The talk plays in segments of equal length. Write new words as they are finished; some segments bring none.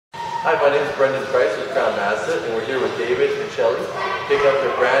Hi, my name is Brendan Price with Crown Mazda, and we're here with David and Shelly picking up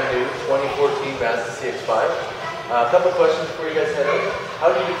their brand new 2014 Mazda CX-5. A couple questions before you guys head out. How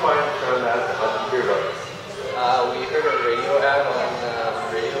did you find Crown Mazda? How did you hear about this? We heard a radio ad on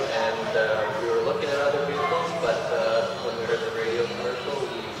radio, and we were looking at other vehicles, but when we heard the radio commercial,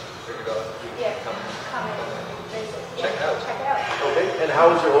 we figured out we come and check it out. Okay, and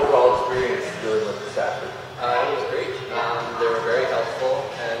how was your overall experience dealing with the staff? It was great. They were very helpful,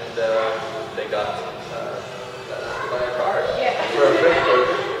 and they got us to buy a car. Yeah. Perfect.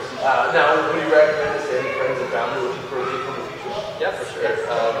 Now, would you recommend this to any friends and family looking for a vehicle in the future? Yeah, for sure.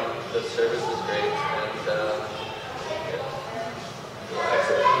 The service is great, and yeah.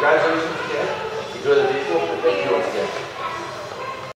 Excellent. Congratulations again. Enjoy the vehicle, and thank you once again.